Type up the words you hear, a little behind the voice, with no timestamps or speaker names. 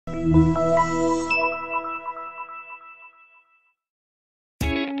You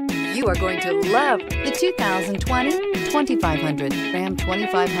are going to love the 2020 2500. Ram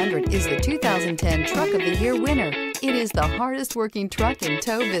 2500 is the 2010 Truck of the Year winner. It is the hardest working truck in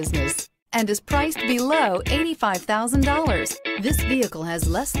tow business and is priced below $85,000. This vehicle has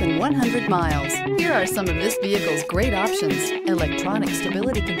less than 100 miles. Here are some of this vehicle's great options: electronic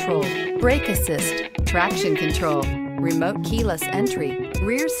stability control, brake assist, traction control, remote keyless entry,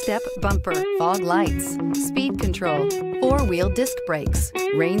 rear step bumper, fog lights, speed control, four-wheel disc brakes,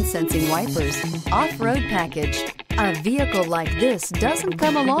 rain sensing wipers, off-road package. A vehicle like this doesn't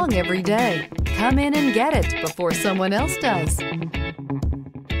come along every day. Come in and get it before someone else does.